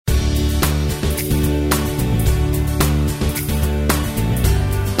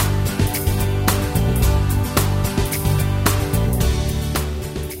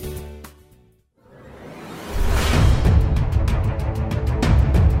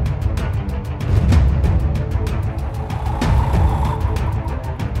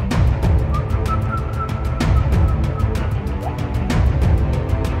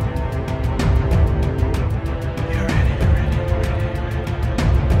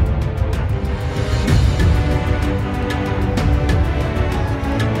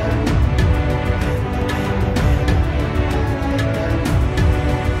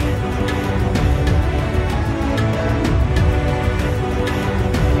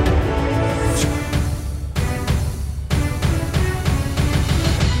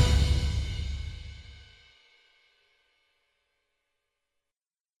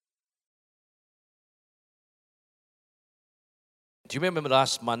Do you remember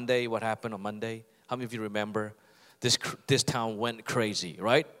last Monday, what happened on Monday? How many of you remember? This town went crazy,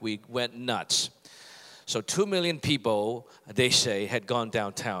 right? We went nuts. So 2 million people, they say, had gone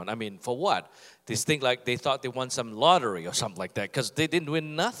downtown. I mean, for what? This thing like they thought they won some lottery or something like that because they didn't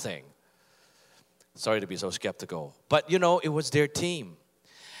win nothing. Sorry to be so skeptical. But, it was their team.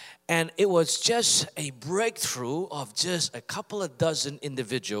 And it was just a breakthrough of just a couple of dozen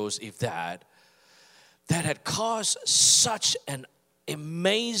individuals, if that had caused such an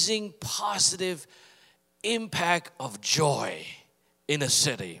amazing, positive impact of joy in a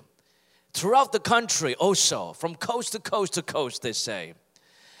city. Throughout the country also, from coast to coast, they say.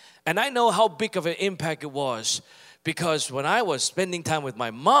 And I know how big of an impact it was because when I was spending time with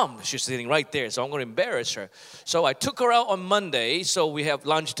my mom, she's sitting right there, so I'm going to embarrass her. So I took her out on Monday, so we have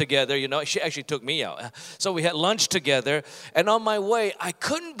lunch together, She actually took me out. So we had lunch together, and on my way, I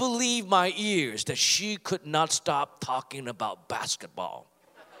couldn't believe my ears that she could not stop talking about basketball.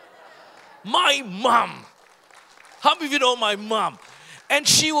 My mom. How many of you know my mom? And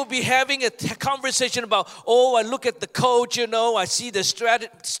she will be having a conversation about, I look at the coach, I see the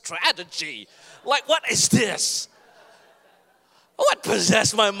strategy. Like, what is this? What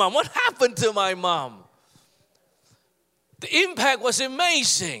possessed my mom? What happened to my mom? The impact was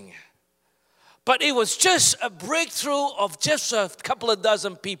amazing. But it was just a breakthrough of just a couple of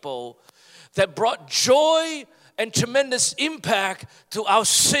dozen people that brought joy and tremendous impact to our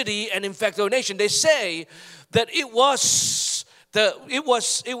city and in fact our nation. They say that it was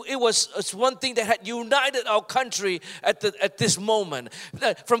one thing that had united our country at this moment.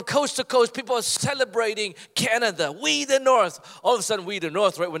 From coast to coast, people are celebrating Canada. We the North. All of a sudden, we the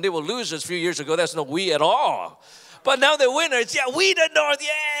North, right? When they were losers a few years ago, that's no we at all. But now they're winners. Yeah, we the North,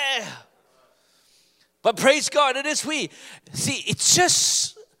 yeah. But praise God, it is we. See, it's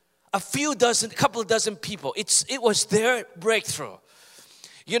just a couple of dozen people. It was their breakthrough.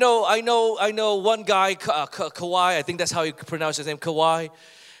 I know one guy, Kawhi, I think that's how you pronounce his name, Kawhi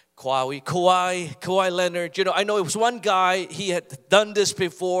Leonard. I know it was one guy, he had done this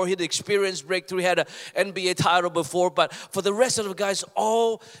before, he had experienced breakthrough, he had an NBA title before, but for the rest of the guys,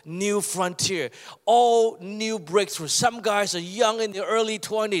 all new frontier, all new breakthrough. Some guys are young in their early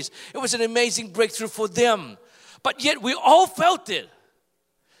 20s. It was an amazing breakthrough for them. But yet we all felt it.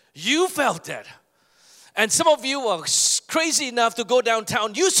 You felt it. And some of you are crazy enough to go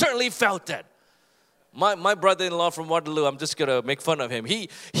downtown. You certainly felt it. My brother-in-law from Waterloo, I'm just going to make fun of him. He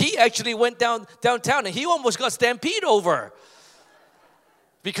actually went downtown and he almost got stampeded over.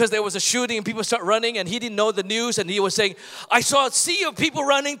 Because there was a shooting and people start running and he didn't know the news and he was saying, I saw a sea of people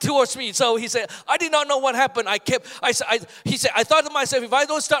running towards me. So he said, I did not know what happened. He said, I thought to myself, if I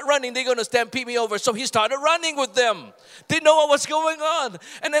don't start running, they're going to stampede me over. So he started running with them. Didn't know what was going on.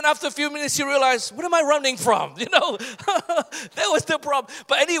 And then after a few minutes, he realized, what am I running from? That was the problem.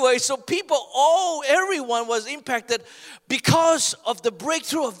 But anyway, so everyone was impacted because of the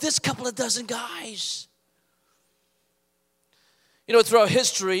breakthrough of this couple of dozen guys. Throughout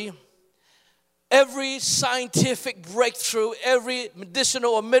history, every scientific breakthrough, every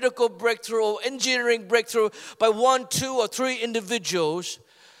medicinal or medical breakthrough or engineering breakthrough by 1, 2, or 3 individuals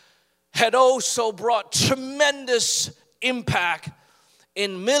had also brought tremendous impact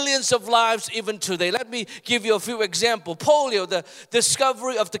in millions of lives even today. Let me give you a few examples. Polio, the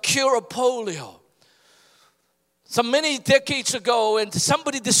discovery of the cure of polio. So many decades ago, and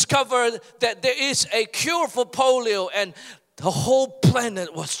somebody discovered that there is a cure for polio, and the whole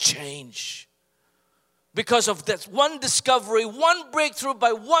planet was changed because of that one discovery, one breakthrough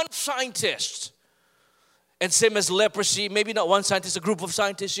by one scientist. And same as leprosy, maybe not one scientist, a group of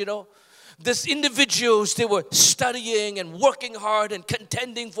scientists, These individuals, they were studying and working hard and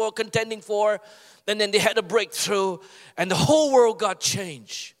contending for, and then they had a breakthrough and the whole world got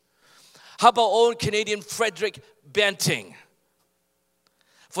changed. How about old Canadian Frederick Banting?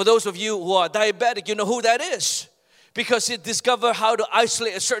 For those of you who are diabetic, you know who that is. Because he discovered how to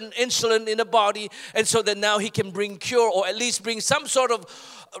isolate a certain insulin in the body, and so that now he can bring cure or at least bring some sort of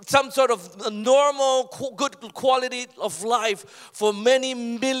normal, good quality of life for many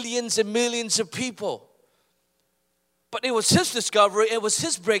millions and millions of people. But it was his discovery, it was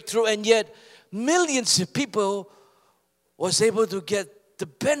his breakthrough, and yet millions of people was able to get the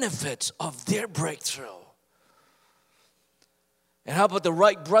benefits of their breakthrough. And how about the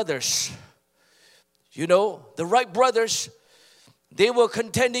Wright brothers? The Wright brothers, they were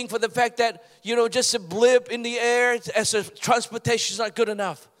contending for the fact that, just a blip in the air as a transportation is not good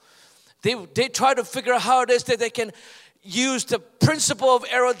enough. They try to figure out how it is that they can use the principle of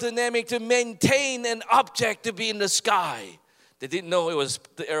aerodynamics to maintain an object to be in the sky. They didn't know it was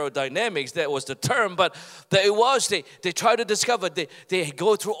the aerodynamics, that was the term, but that it was. They try to discover, they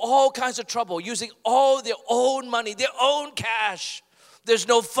go through all kinds of trouble using all their own money, their own cash. There's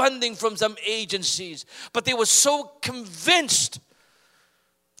no funding from some agencies. But they were so convinced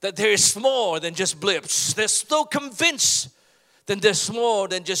that there is more than just blips. They're so convinced that there's more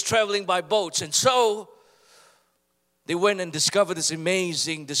than just traveling by boats. And so they went and discovered this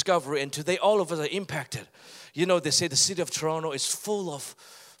amazing discovery. And today all of us are impacted. You know, they say the city of Toronto is full of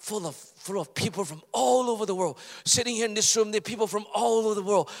people from all over the world. Sitting here in this room, there are people from all over the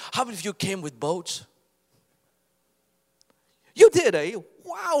world. How many of you came with boats? You did, eh?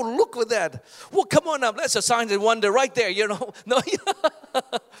 Wow, look at that. Well, come on up. That's a sign and wonder right there, you know. No,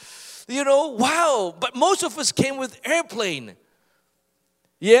 you know, wow. But most of us came with airplane.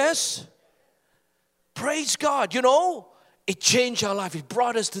 Yes? Praise God. You know, it changed our life. It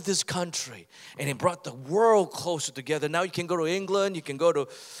brought us to this country. And it brought the world closer together. Now you can go to England. You can go to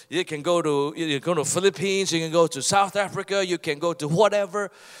Philippines. You can go to South Africa. You can go to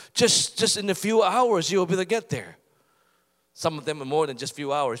whatever. Just in a few hours, you'll be able to get there. Some of them are more than just a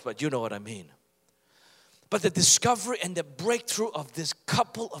few hours, but you know what I mean. But the discovery and the breakthrough of this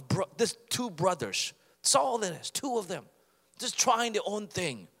couple of these two brothers, that's all it is, two of them, just trying their own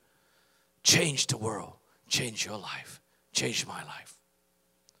thing, changed the world, changed your life, changed my life.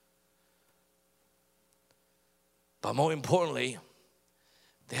 But more importantly,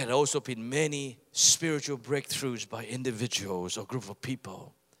 there had also been many spiritual breakthroughs by individuals or group of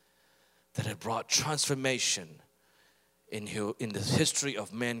people that had brought transformation in the history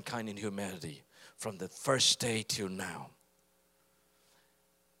of mankind and humanity from the first day till now.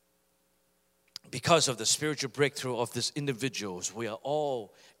 Because of the spiritual breakthrough of these individuals, we are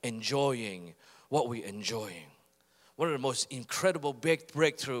all enjoying what we're enjoying. One of the most incredible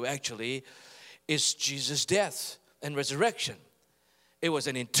breakthrough actually is Jesus' death and resurrection. It was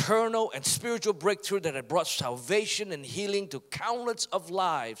an internal and spiritual breakthrough that had brought salvation and healing to countless of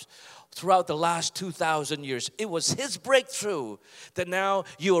lives throughout the last 2,000 years. It was His breakthrough that now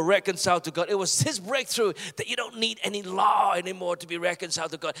you are reconciled to God. It was His breakthrough that you don't need any law anymore to be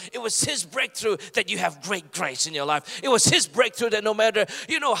reconciled to God. It was His breakthrough that you have great grace in your life. It was His breakthrough that no matter,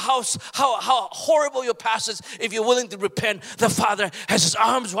 how horrible your past is, if you're willing to repent, the Father has His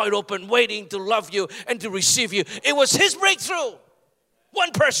arms wide open, waiting to love you and to receive you. It was His breakthrough.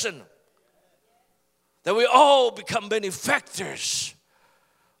 One person. That we all become benefactors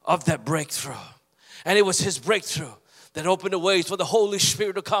of that breakthrough. And it was His breakthrough that opened the ways for the Holy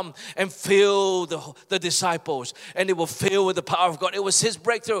Spirit to come and fill the disciples. And they were filled with the power of God. It was His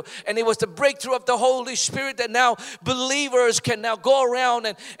breakthrough. And it was the breakthrough of the Holy Spirit that now believers can now go around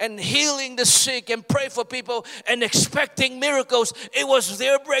and healing the sick and pray for people and expecting miracles. It was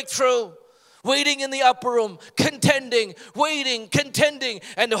their breakthrough. Waiting in the upper room, contending, waiting, contending.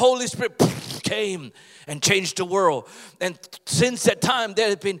 And the Holy Spirit came and changed the world. And since that time, there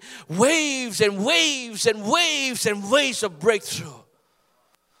have been waves and waves and waves and waves of breakthrough.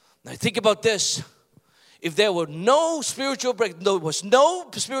 Now think about this. If there were no spiritual breakthrough, there was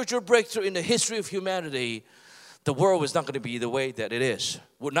no spiritual breakthrough in the history of humanity, the world was not going to be the way that it is.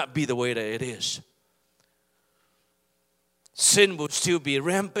 Would not be the way that it is. Sin would still be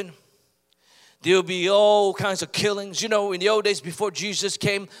rampant. There'll be all kinds of killings. You know, in the old days before Jesus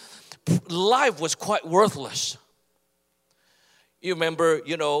came, life was quite worthless. You remember,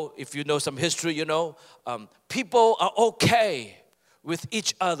 if you know some history, people are okay with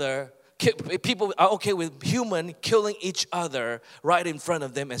each other. People are okay with human killing each other right in front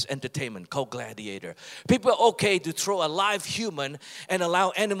of them as entertainment, called gladiator. People are okay to throw a live human and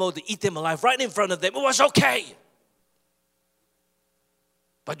allow animal to eat them alive right in front of them. It was okay.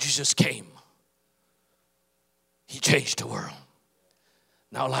 But Jesus came. He changed the world.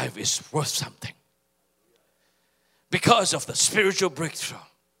 Now life is worth something because of the spiritual breakthrough.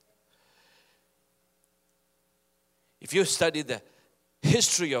 If you study the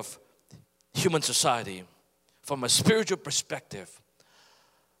history of human society from a spiritual perspective,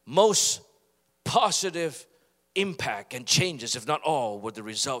 most positive impact and changes, if not all, were the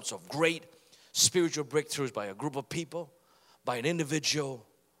results of great spiritual breakthroughs by a group of people, by an individual.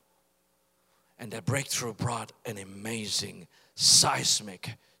 And that breakthrough brought an amazing,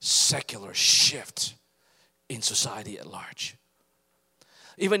 seismic, secular shift in society at large.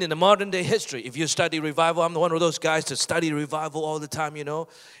 Even in the modern day history, if you study revival, I'm one of those guys that study revival all the time,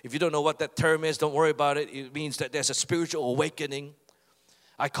 If you don't know what that term is, don't worry about it. It means that there's a spiritual awakening.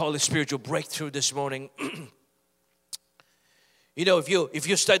 I call it spiritual breakthrough this morning. If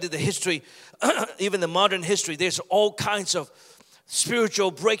you study the history, even the modern history, there's all kinds of spiritual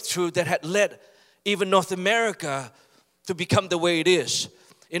breakthrough that had led even North America to become the way it is.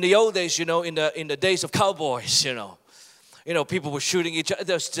 In the old days, in the days of cowboys, people were shooting each other.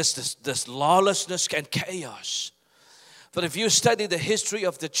 There's just this lawlessness and chaos. But if you study the history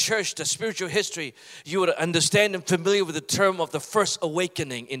of the church, the spiritual history, you would understand and familiar with the term of the first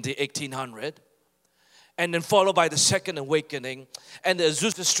awakening in the 1800s. And then followed by the second awakening and the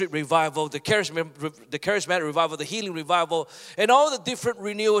Azusa Street revival, the charismatic revival, the healing revival, and all the different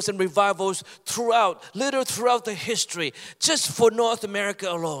renewals and revivals throughout the history, just for North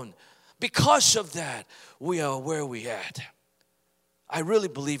America alone. Because of that, we are where we at. I really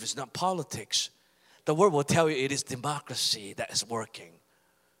believe it's not politics. The word will tell you it is democracy that is working.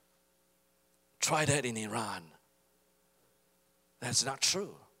 Try that in Iran. That's not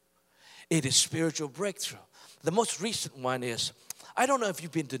true. It is spiritual breakthrough. The most recent one is, I don't know if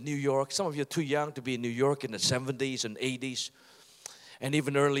you've been to New York. Some of you are too young to be in New York in the 70s and 80s and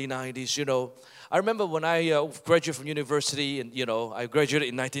even early 90s. I remember when I graduated from university, and I graduated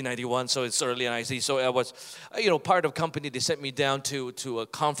in 1991, so it's early 90s. So I was, part of a company. They sent me down to a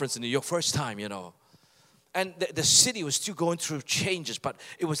conference in New York, first time, And the city was still going through changes, but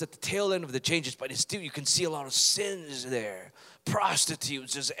it was at the tail end of the changes, but it's still, you can see a lot of sins there.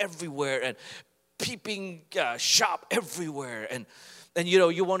 Prostitutes just everywhere, and peeping shop everywhere. And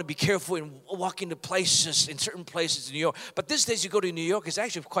you want to be careful in walking to places, in certain places in New York. But these days you go to New York, it's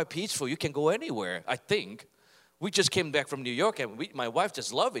actually quite peaceful. You can go anywhere, I think. We just came back from New York, and my wife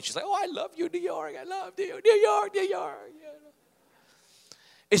just loved it. She's like, oh, I love you, New York. I love you, New York, New York.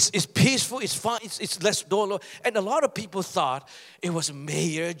 It's peaceful, it's fun, it's less dollar. And a lot of people thought it was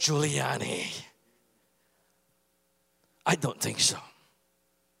Mayor Giuliani. I don't think so.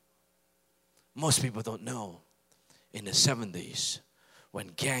 Most people don't know. In the 70s, when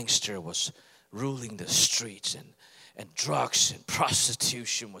gangster was ruling the streets and drugs and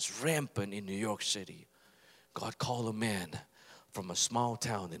prostitution was rampant in New York City, God called a man from a small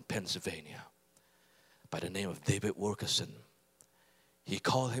town in Pennsylvania by the name of David Wilkerson. He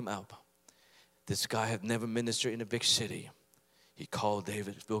called him up. This guy had never ministered in a big city. He called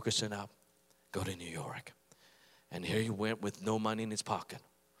David Wilkerson up, go to New York. And here he went with no money in his pocket.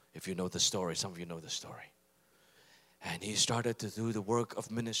 If you know the story, some of you know the story. And he started to do the work of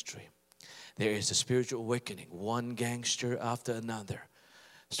ministry. There is a spiritual awakening. One gangster after another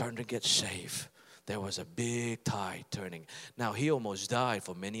starting to get saved. There was a big tide turning. Now, he almost died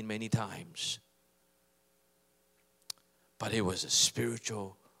for many, many times. But it was a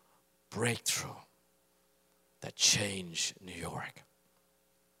spiritual breakthrough that changed New York.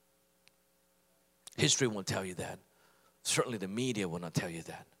 History won't tell you that. Certainly the media will not tell you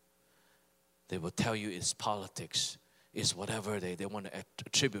that. They will tell you it's politics, it's whatever they want to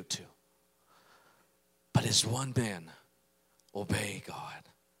attribute to. But it's one man, obey God,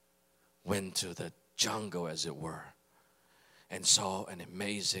 went to the jungle, as it were, and saw an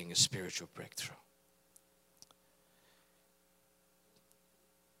amazing spiritual breakthrough.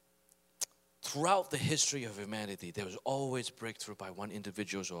 Throughout the history of humanity, there was always breakthrough by one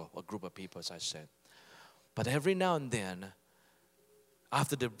individual or a group of people, as I said. But every now and then,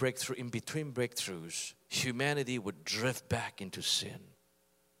 after the breakthrough, in between breakthroughs, humanity would drift back into sin.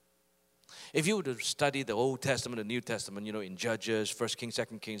 If you were to study the Old Testament and New Testament, in Judges, 1 Kings,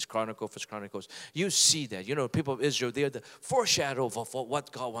 2 Kings, Chronicles, 1 Chronicles, you see that. People of Israel, they're the foreshadow of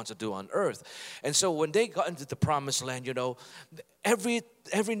what God wants to do on earth. And so when they got into the promised land, every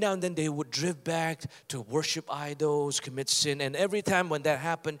now and then they would drift back to worship idols, commit sin. And every time when that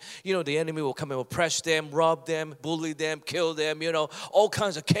happened, the enemy will come and oppress them, rob them, bully them, kill them, all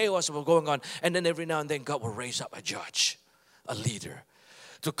kinds of chaos were going on. And then every now and then God will raise up a judge, a leader,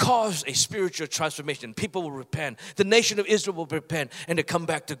 to cause a spiritual transformation. People will repent. The nation of Israel will repent and they come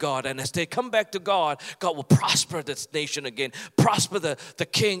back to God. And as they come back to God, God will prosper this nation again. Prosper the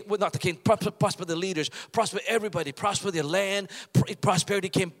king, well, not the king, prosper the leaders, prosper everybody, prosper their land. Prosperity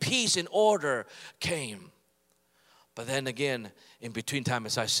came, peace and order came. But then again, in between time,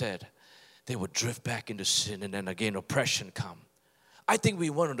 as I said, they would drift back into sin, and then again oppression come. I think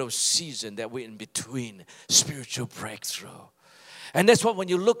we're one of those seasons that we're in between spiritual breakthrough. And that's why when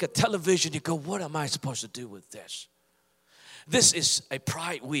you look at television, you go, what am I supposed to do with this? This is a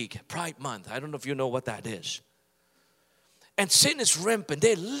Pride Week, Pride Month. I don't know if you know what that is. And sin is rampant.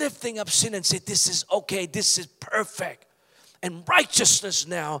 They're lifting up sin and say, this is okay, this is perfect. And righteousness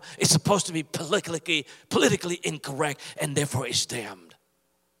now is supposed to be politically incorrect, and therefore it's damned.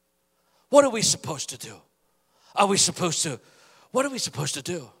 What are we supposed to do? What are we supposed to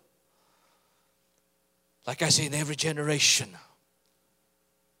do? Like I say, in every generation,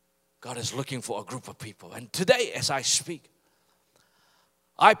 God is looking for a group of people. And today, as I speak,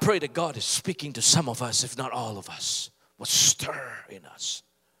 I pray that God is speaking to some of us, if not all of us. will stir in us.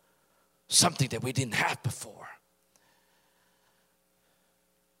 Something that we didn't have before.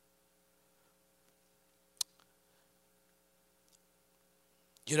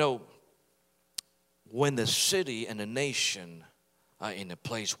 You know, when the city and the nation are in a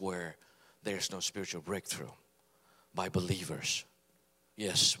place where there's no spiritual breakthrough by believers,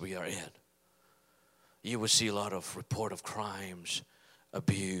 yes, we are in. You will see a lot of report of crimes,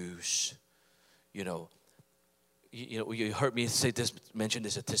 abuse. You heard me say this, mention the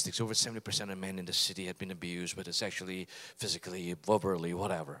statistics. Over 70% of men in the city have been abused, whether sexually, physically, verbally,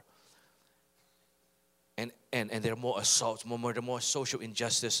 whatever. And there are more assaults, more social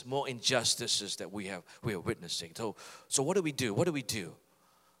injustice, more injustices that we are witnessing. So what do we do? What do we do?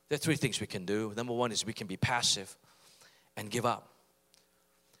 There are three things we can do. Number one is we can be passive and give up.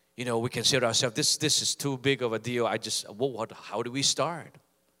 You know, we can say to ourselves, this is too big of a deal. How do we start?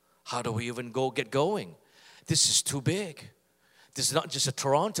 How do we even get going? This is too big. This is not just a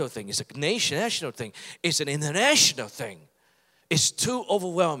Toronto thing. It's a national thing. It's an international thing. It's too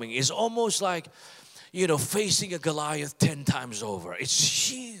overwhelming. It's almost like, facing a Goliath 10 times over. It's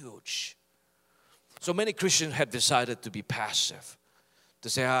huge. So many Christians have decided to be passive. To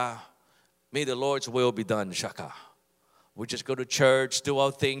say, may the Lord's will be done, Shaka. We just go to church, do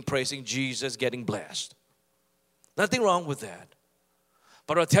our thing, praising Jesus, getting blessed. Nothing wrong with that.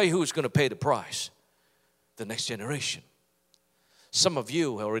 But I'll tell you who's going to pay the price. The next generation. Some of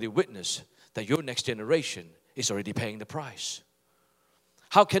you have already witnessed that your next generation is already paying the price.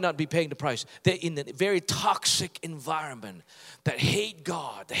 How can not be paying the price? They're in a very toxic environment that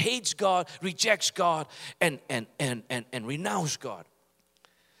hates God, rejects God, and renounce God.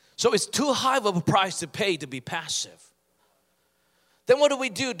 So it's too high of a price to pay to be passive. Then what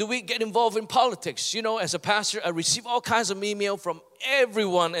do? Do we get involved in politics? As a pastor, I receive all kinds of email from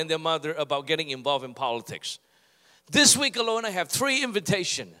everyone and their mother about getting involved in politics. This week alone, I have 3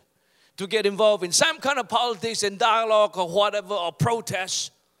 invitations to get involved in some kind of politics and dialogue or whatever, or protests.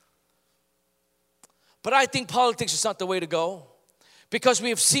 But I think politics is not the way to go. Because we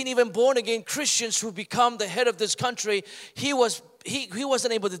have seen even born-again Christians who become the head of this country, he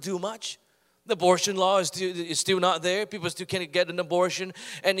wasn't able to do much. The abortion law is still not there. People still can't get an abortion.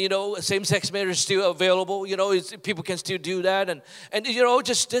 And, same-sex marriage is still available. People can still do that. And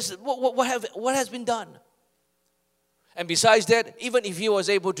just this, what has been done? And besides that, even if he was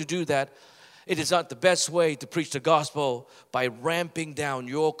able to do that, it is not the best way to preach the gospel by ramping down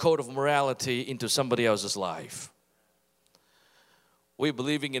your code of morality into somebody else's life. We're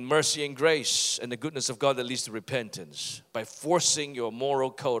believing in mercy and grace and the goodness of God that leads to repentance. By forcing your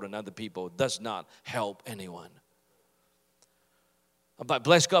moral code on other people does not help anyone. But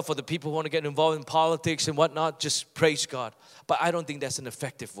bless God for the people who want to get involved in politics and whatnot, just praise God. But I don't think that's an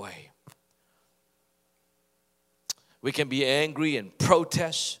effective way. We can be angry and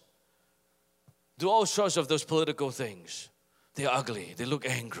protest. Do all sorts of those political things. They're ugly. They look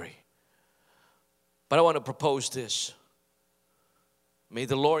angry. But I want to propose this. May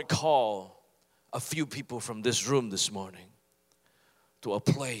the Lord call a few people from this room this morning to a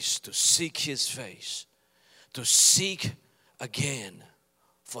place to seek His face, to seek again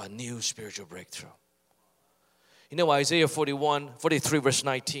for a new spiritual breakthrough. Isaiah 43 verse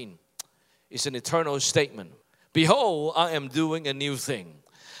 19 is an eternal statement. Behold, I am doing a new thing.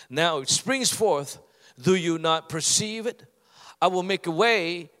 Now it springs forth. Do you not perceive it? I will make a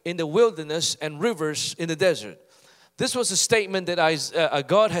way in the wilderness and rivers in the desert. This was a statement that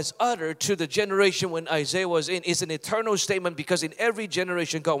God has uttered to the generation when Isaiah was in. It's an eternal statement because in every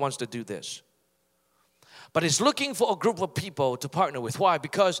generation God wants to do this. But He's looking for a group of people to partner with. Why?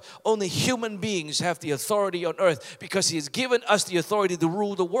 Because only human beings have the authority on earth. Because He has given us the authority to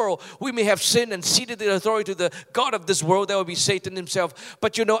rule the world. We may have sinned and ceded the authority to the God of this world. That would be Satan himself.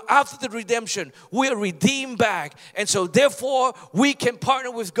 But after the redemption, we are redeemed back. And so therefore, we can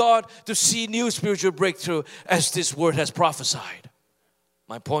partner with God to see new spiritual breakthrough as this word has prophesied.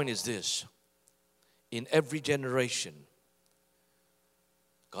 My point is this. In every generation,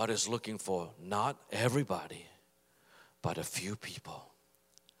 God is looking for not everybody, but a few people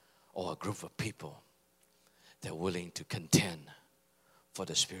or a group of people that are willing to contend for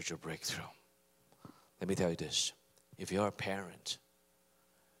the spiritual breakthrough. Let me tell you this. If you're a parent,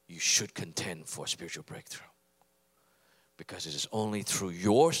 you should contend for spiritual breakthrough. Because it is only through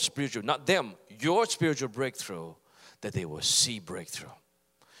your spiritual, not them, your spiritual breakthrough that they will see breakthrough.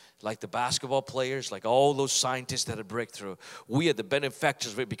 Like the basketball players, like all those scientists that had breakthrough, we are the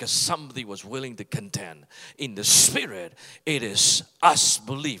benefactors of it because somebody was willing to contend. In the spirit, it is us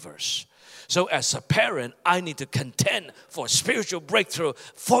believers. So as a parent, I need to contend for spiritual breakthrough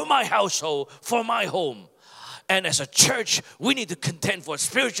for my household, for my home. And as a church, we need to contend for a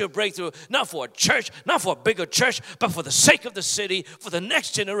spiritual breakthrough, not for a church, not for a bigger church, but for the sake of the city, for the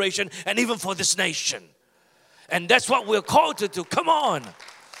next generation, and even for this nation. And that's what we're called to do. Come on.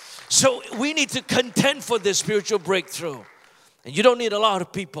 So we need to contend for this spiritual breakthrough. And you don't need a lot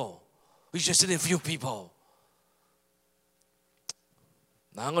of people. We just need a few people.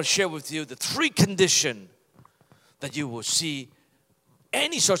 Now I'm going to share with you the 3 conditions that you will see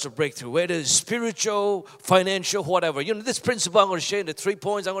any sorts of breakthrough, whether it's spiritual, financial, whatever. You know, this principle I'm going to share, the 3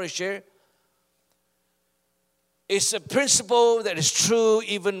 points I'm going to share, it's a principle that is true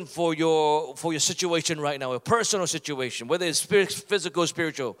even for your situation right now, a personal situation, whether it's physical,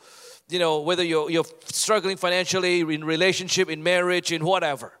 spiritual. You know, whether you're struggling financially, in relationship, in marriage, in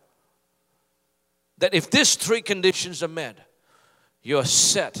whatever. That if these 3 conditions are met, you're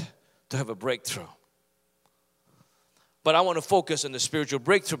set to have a breakthrough. But I want to focus on the spiritual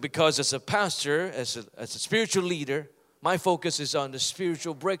breakthrough because as a pastor, as a spiritual leader, my focus is on the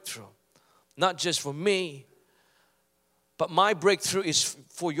spiritual breakthrough. Not just for me, but my breakthrough is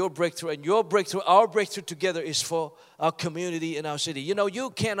for your breakthrough, and your breakthrough, our breakthrough together is for our community and our city. You know, you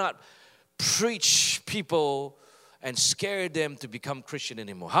cannot preach people and scare them to become Christian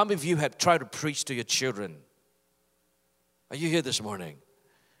anymore. How many of you have tried to preach to your children? Are you here this morning?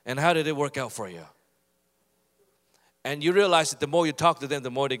 And how did it work out for you? And you realize that the more you talk to them, the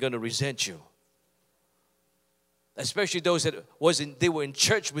more they're going to resent you. Especially those that they were in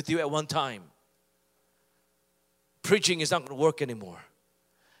church with you at one time. Preaching is not going to work anymore.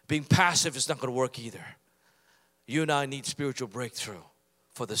 Being passive is not going to work either. You and I need spiritual breakthrough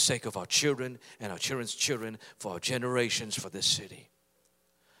for the sake of our children and our children's children, for our generations, for this city.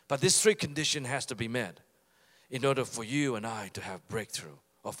 But this 3 condition has to be met in order for you and I to have breakthrough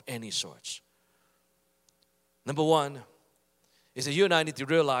of any sorts. Number 1 is that you and I need to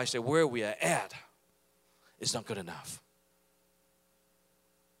realize that where we are at is not good enough.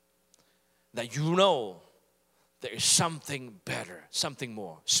 That you know there is something better, something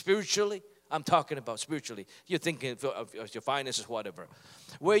more. Spiritually, I'm talking about spiritually. You're thinking of your finances, whatever.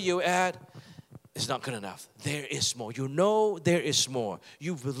 Where you're at is not good enough. There is more. You know there is more.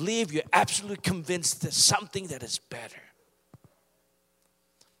 You believe, you're absolutely convinced there's something that is better.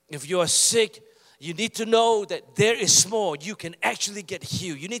 If you are sick, you need to know that there is more. You can actually get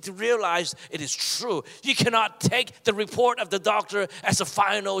healed. You need to realize it is true. You cannot take the report of the doctor as a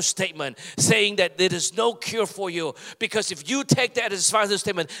final statement saying that there is no cure for you. Because if you take that as a final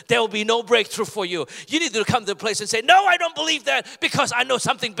statement, there will be no breakthrough for you. You need to come to a place and say, no, I don't believe that because I know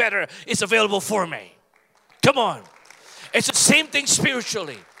something better is available for me. Come on. It's the same thing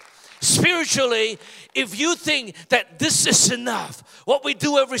spiritually. Spiritually, if you think that this is enough, what we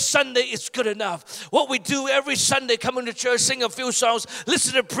do every Sunday is good enough. What we do every Sunday, coming to church, sing a few songs,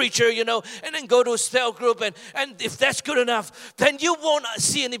 listen to a preacher, you know, and then go to a cell group, and if that's good enough, then you won't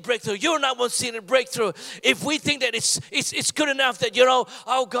see any breakthrough. You and I won't see any breakthrough. If we think that it's good enough that, you know,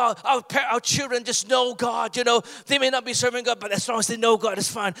 oh God, our children just know God, you know, they may not be serving God, but as long as they know God,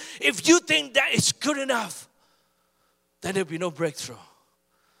 it's fine. If you think that it's good enough, then there'll be no breakthrough.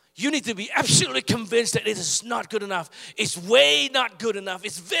 You need to be absolutely convinced that it is not good enough. It's way not good enough.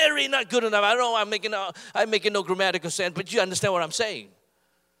 It's very not good enough. I don't know I'm making no grammatical sense, but you understand what I'm saying.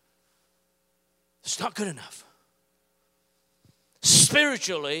 It's not good enough.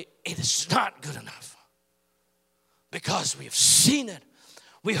 Spiritually, it is not good enough. Because we have seen it.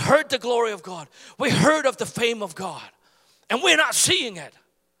 We heard the glory of God. We heard of the fame of God. And we're not seeing it.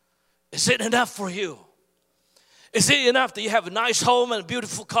 Is it enough for you? Is it enough that you have a nice home and a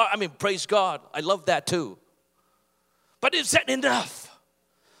beautiful car? I mean, praise God. I love that too. But is that enough?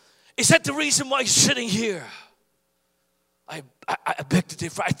 Is that the reason why you're sitting here? I beg to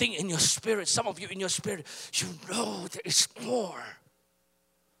differ. I think in your spirit, some of you in your spirit, you know there is more.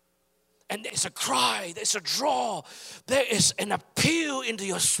 And there's a cry, there's a draw, there is an appeal into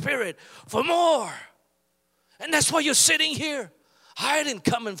your spirit for more. And that's why you're sitting here. I didn't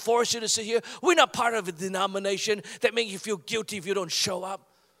come and force you to sit here. We're not part of a denomination that makes you feel guilty if you don't show up.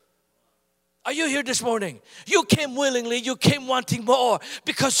 Are you here this morning? You came willingly. You came wanting more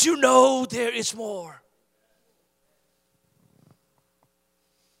because you know there is more.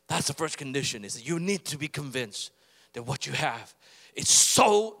 That's the first condition, is that you need to be convinced that what you have is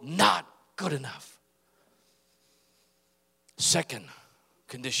so not good enough. Second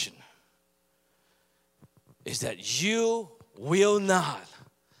condition is that you will not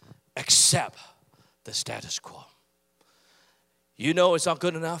accept the status quo. You know it's not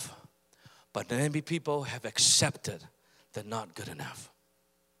good enough, but many people have accepted the not good enough.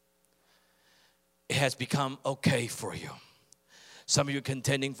 It has become okay for you. Some of you are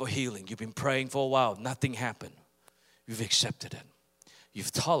contending for healing. You've been praying for a while. Nothing happened. You've accepted it.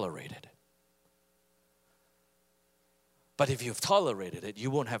 You've tolerated it. But if you've tolerated it, you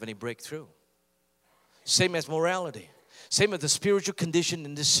won't have any breakthrough. Same as morality. Same as the spiritual condition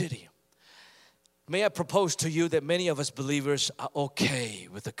in this city. May I propose to you that many of us believers are okay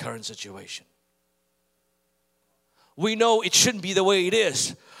with the current situation. We know it shouldn't be the way it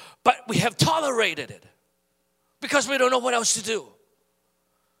is, but we have tolerated it because we don't know what else to do.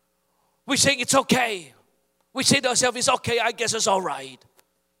 We say it's okay. We say to ourselves, it's okay, I guess it's all right.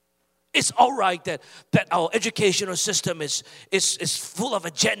 It's all right that our educational system is full of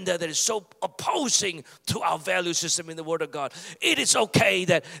agenda that is so opposing to our value system in the Word of God. It is okay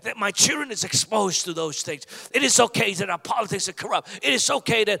that my children is exposed to those things. It is okay that our politics are corrupt. It is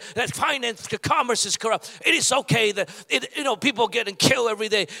okay that finance, the commerce is corrupt. It is okay that people are getting killed every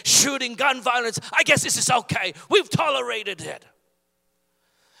day, shooting, gun violence. I guess this is okay. We've tolerated it.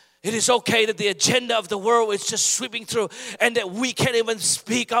 It is okay that the agenda of the world is just sweeping through and that we can't even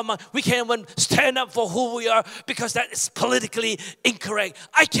speak our mind. We can't even stand up for who we are because that is politically incorrect.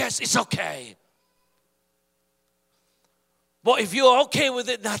 I guess it's okay. But if you're okay with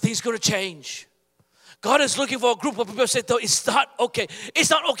it, nothing's going to change. God is looking for a group of people who say, no, it's not okay.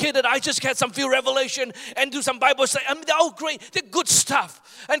 It's not okay that I just get some few revelation and do some Bible study. I mean, they're all great. They're good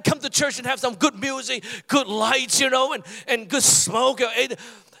stuff. And come to church and have some good music, good lights, and good smoke.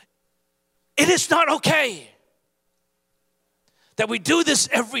 It is not okay that we do this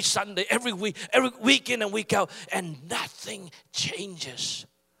every Sunday, every week, every week in and week out, and nothing changes.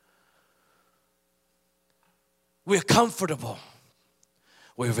 We're comfortable.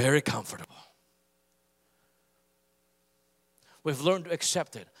 We're very comfortable. We've learned to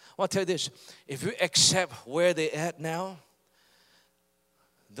accept it. I want to tell you this. If you accept where they're at now,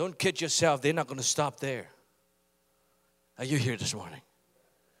 don't kid yourself. They're not going to stop there. Are you here this morning?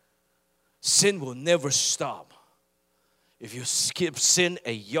 Sin will never stop. If you skip sin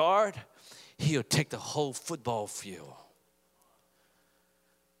a yard, he'll take the whole football field.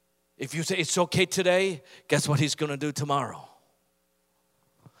 If you say it's okay today, guess what he's going to do tomorrow?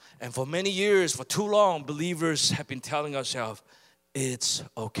 And for many years, for too long, believers have been telling ourselves, it's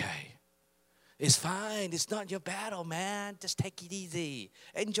okay. It's fine. It's not your battle, man. Just take it easy.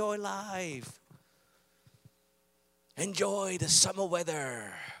 Enjoy life. Enjoy the summer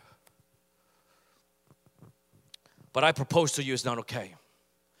weather. But I propose to you it's not okay.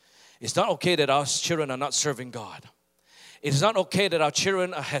 It's not okay that our children are not serving God. It is not okay that our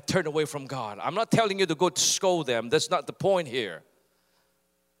children have turned away from God. I'm not telling you to go to scold them. That's not the point here.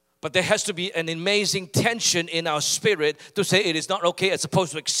 But there has to be an amazing tension in our spirit to say it is not okay as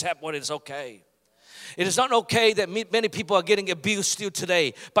opposed to accept what is okay. It is not okay that many people are getting abused still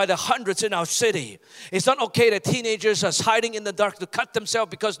today by the hundreds in our city. It's not okay that teenagers are hiding in the dark to cut themselves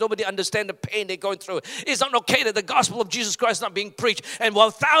because nobody understands the pain they're going through. It's not okay that the gospel of Jesus Christ is not being preached. And while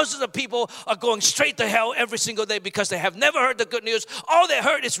thousands of people are going straight to hell every single day because they have never heard the good news, all they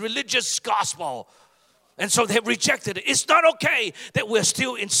heard is religious gospel. And so they've rejected it. It's not okay that we're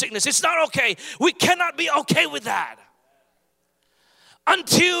still in sickness. It's not okay. We cannot be okay with that.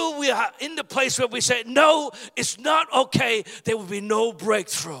 Until we are in the place where we say, no, it's not okay, there will be no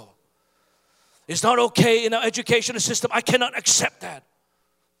breakthrough. It's not okay in our educational system. I cannot accept that.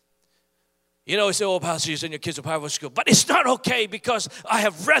 You say, oh, Pastor, you send your kids to private school. But it's not okay because I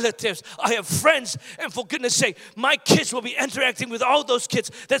have relatives, I have friends, and for goodness sake, my kids will be interacting with all those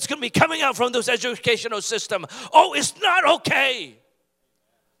kids that's going to be coming out from those educational system. Oh, it's not okay.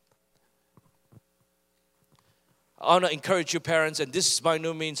 I want to encourage you parents, and this is by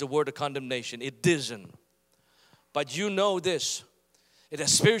no means a word of condemnation. It isn't. But you know this, that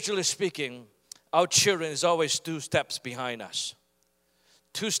spiritually speaking, our children is always 2 steps behind us.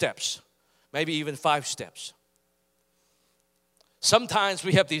 2 steps, maybe even 5 steps. Sometimes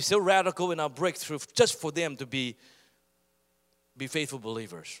we have to be so radical in our breakthrough just for them to be faithful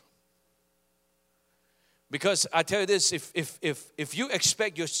believers. Because I tell you this, if you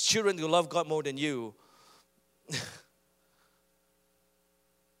expect your children to love God more than you,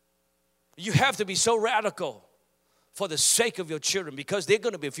 you have to be so radical for the sake of your children because they're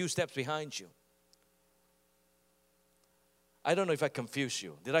going to be a few steps behind you. I don't know if I confused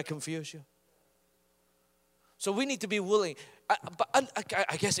you. Did I confuse you? So we need to be willing.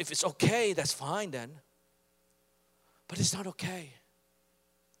 I guess if it's okay, that's fine then. But it's not okay.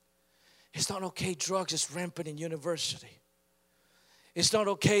 It's not okay drugs is rampant in university. It's not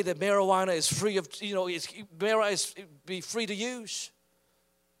okay that marijuana is free of, marijuana is be free to use.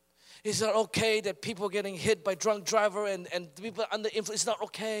 It's not okay that people are getting hit by drunk driver and people under influence. It's not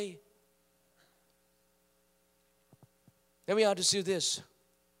okay. Let me ask you this.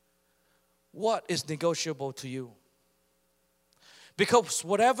 What is negotiable to you? Because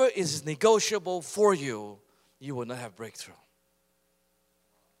whatever is negotiable for you, you will not have breakthrough.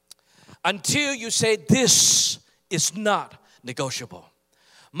 Until you say, this is not negotiable.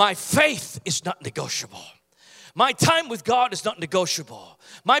 My faith is not negotiable. My time with God is not negotiable.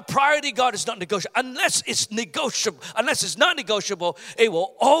 My priority, God, is not negotiable. Unless it's negotiable, unless it's not negotiable, it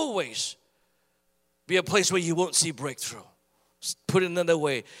will always be a place where you won't see breakthrough. Put it another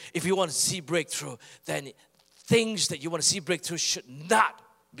way, if you want to see breakthrough, then things that you want to see breakthrough should not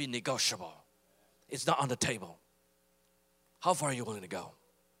be negotiable. It's not on the table. How far are you willing to go?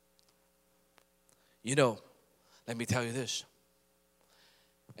 You know, let me tell you this.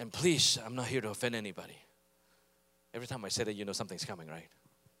 And please, I'm not here to offend anybody. Every time I say that, you know something's coming, right?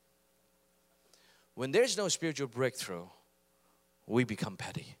 When there's no spiritual breakthrough, we become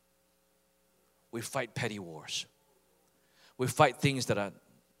petty. We fight petty wars. We fight things that are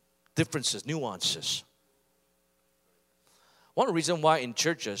differences, nuances. One reason why in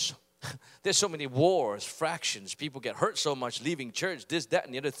churches, there's so many wars, fractions, people get hurt so much leaving church, this, that,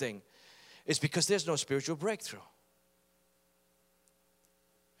 and the other thing, is because there's no spiritual breakthrough.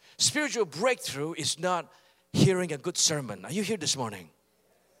 Spiritual breakthrough is not hearing a good sermon. Are you here this morning?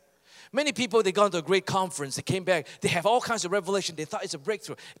 Many people, they gone to a great conference, they came back, they have all kinds of revelation, they thought it's a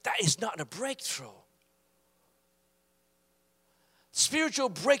breakthrough. That is not a breakthrough. Spiritual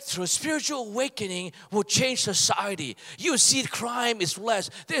breakthrough, spiritual awakening will change society. You see crime is less.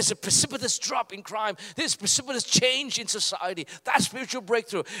 There's a precipitous drop in crime. There's precipitous change in society. That's spiritual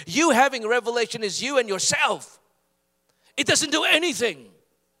breakthrough. You having a revelation is you and yourself. It doesn't do anything.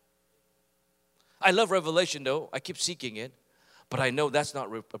 I love revelation though. I keep seeking it. But I know that's not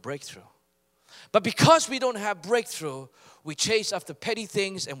a breakthrough. But because we don't have breakthrough, we chase after petty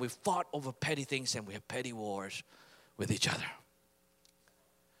things and we fought over petty things and we have petty wars with each other.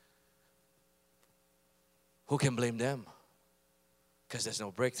 Who can blame them? Because there's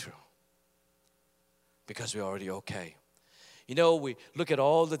no breakthrough. Because we're already okay. You know, we look at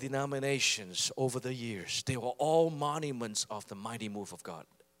all the denominations over the years. They were all monuments of the mighty move of God.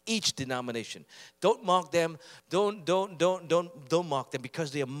 Each denomination. Don't mock them. Don't mock them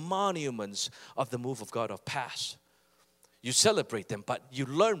because they are monuments of the move of God of past. You celebrate them, but you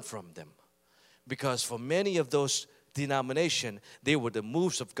learn from them. Because for many of those denomination, they were the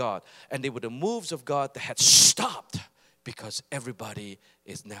moves of God, and they were the moves of God that had stopped because everybody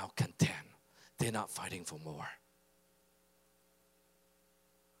is now content. They're not fighting for more.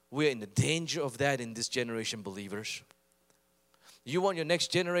 We're in the danger of that in this generation, believers. You want your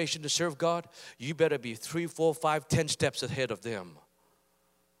next generation to serve God? You better be 3, 4, 5, 10 steps ahead of them.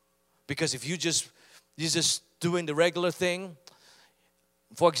 Because if you're just doing the regular thing.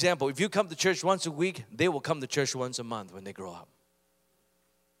 For example, if you come to church once a week, they will come to church once a month when they grow up.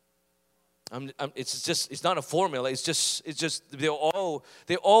 It's not a formula. It's just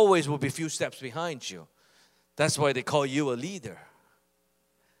they always will be a few steps behind you. That's why they call you a leader.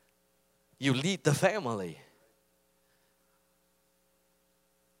 You lead the family.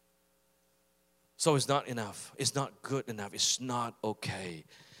 So it's not enough. It's not good enough. It's not okay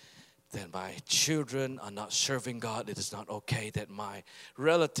that my children are not serving God. It is not okay that my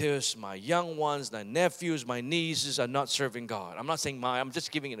relatives, my young ones, my nephews, my nieces are not serving God. I'm not saying I'm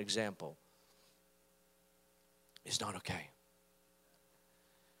just giving an example. It's not okay.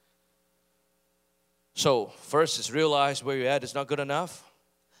 So first is realize where you're at is not good enough.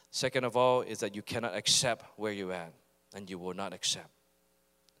 Second of all is that you cannot accept where you're at, and you will not accept.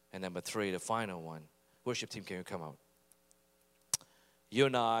 And number 3, the final one. Worship team, can you come out? You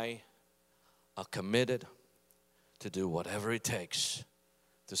and I are committed to do whatever it takes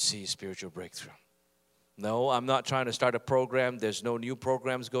to see spiritual breakthrough. No, I'm not trying to start a program. There's no new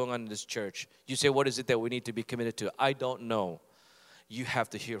programs going on in this church. You say, what is it that we need to be committed to? I don't know. You have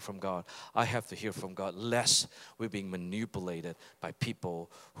to hear from God. I have to hear from God, lest we're being manipulated by people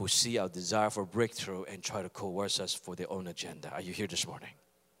who see our desire for breakthrough and try to coerce us for their own agenda. Are you here this morning?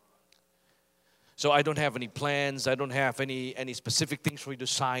 So I don't have any plans. I don't have any specific things for you to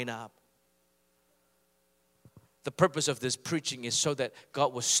sign up. The purpose of this preaching is so that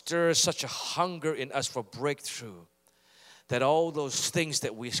God will stir such a hunger in us for breakthrough, that all those things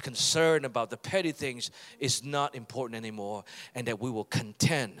that we're concerned about, the petty things, is not important anymore, and that we will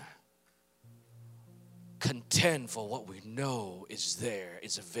contend for what we know is there,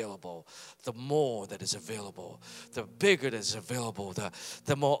 is available. The more that is available, the bigger that is available,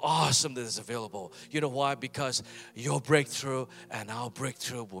 the more awesome that is available. You know why? Because your breakthrough and our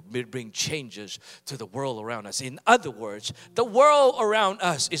breakthrough will bring changes to the world around us. In other words, the world around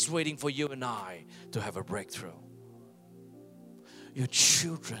us is waiting for you and I to have a breakthrough. Your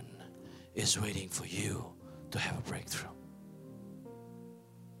children is waiting for you to have a breakthrough.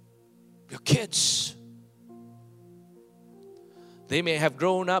 Your kids. They may have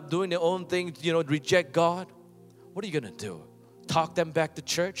grown up doing their own thing, reject God. What are you going to do? Talk them back to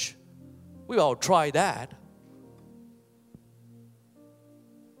church? We all try that.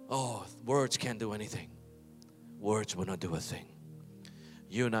 Oh, words can't do anything. Words will not do a thing.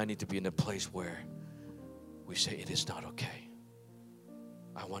 You and I need to be in a place where we say it is not okay.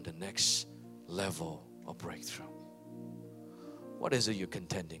 I want the next level of breakthrough. What is it you're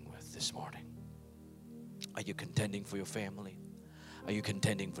contending with this morning? Are you contending for your family? Are you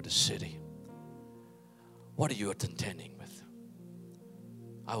contending for the city? What are you contending with?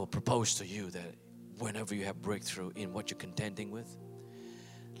 I will propose to you that whenever you have breakthrough in what you're contending with,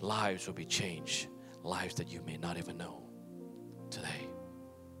 lives will be changed. Lives that you may not even know today.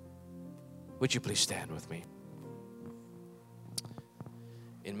 Would you please stand with me?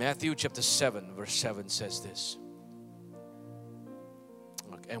 In Matthew chapter 7, verse 7 says this.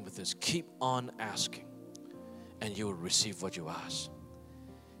 I'll end with this. Keep on asking, and you will receive what you ask.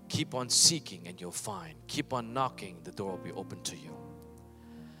 Keep on seeking, and you'll find. Keep on knocking, the door will be open to you.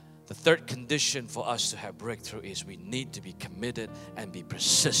 The third condition for us to have breakthrough is we need to be committed and be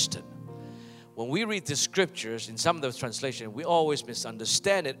persistent. When we read the scriptures, in some of the translations, we always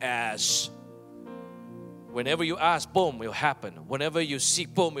misunderstand it as whenever you ask, boom, it will happen. Whenever you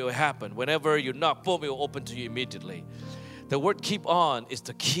seek, boom, it will happen. Whenever you knock, boom, it will open to you immediately. The word keep on is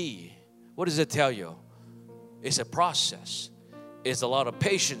the key. What does it tell you? It's a process. It's a lot of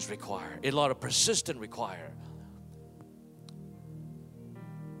patience required. A lot of persistence required.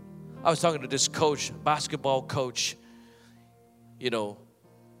 I was talking to this coach, basketball coach,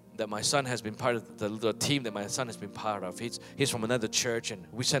 that my son has been part of, the team that my son has been part of. He's from another church, and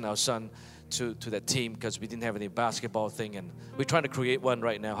we sent our son to that team because we didn't have any basketball thing, and we're trying to create one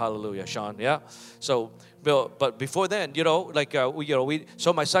right now. Hallelujah, Sean. Yeah. So, but before then,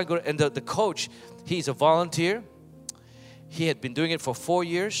 so my son and the coach, he's a volunteer. He had been doing it for 4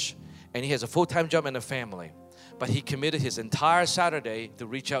 years, and he has a full-time job and a family. But he committed his entire Saturday to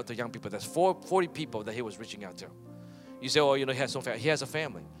reach out to young people. That's 40 people that he was reaching out to. You say, he has no family. He has a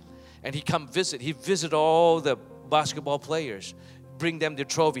family. And he come visit. He visit all the basketball players, bring them their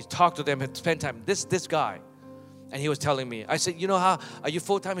trophies, talk to them, and spend time. This guy. And he was telling me, I said, how, are you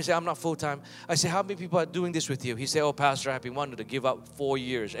full-time? He said, I'm not full-time. I said, how many people are doing this with you? He said, Pastor, I've been wanting to give up 4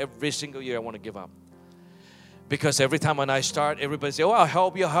 years. Every single year I want to give up. Because every time when I start, everybody say, I'll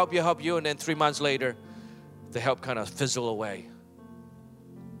help you. And then 3 months later, the help kind of fizzle away.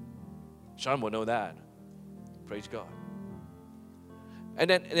 Sean will know that. Praise God. And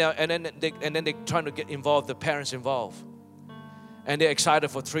then they trying to get involved, the parents involved. And they're excited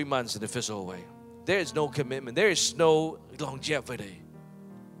for 3 months and they fizzle away. There is no commitment. There is no longevity.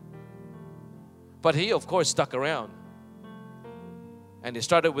 But he, of course, stuck around. And he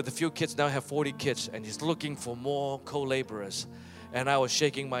started with a few kids, now have 40 kids. And he's looking for more co-laborers. And I was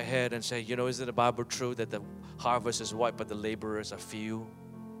shaking my head and saying, isn't the Bible true that the harvest is white but the laborers are few?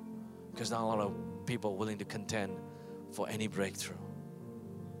 Because not a lot of people are willing to contend for any breakthrough.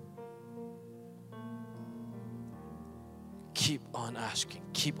 Keep on asking.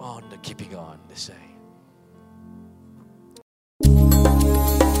 Keep on the keeping on, they say.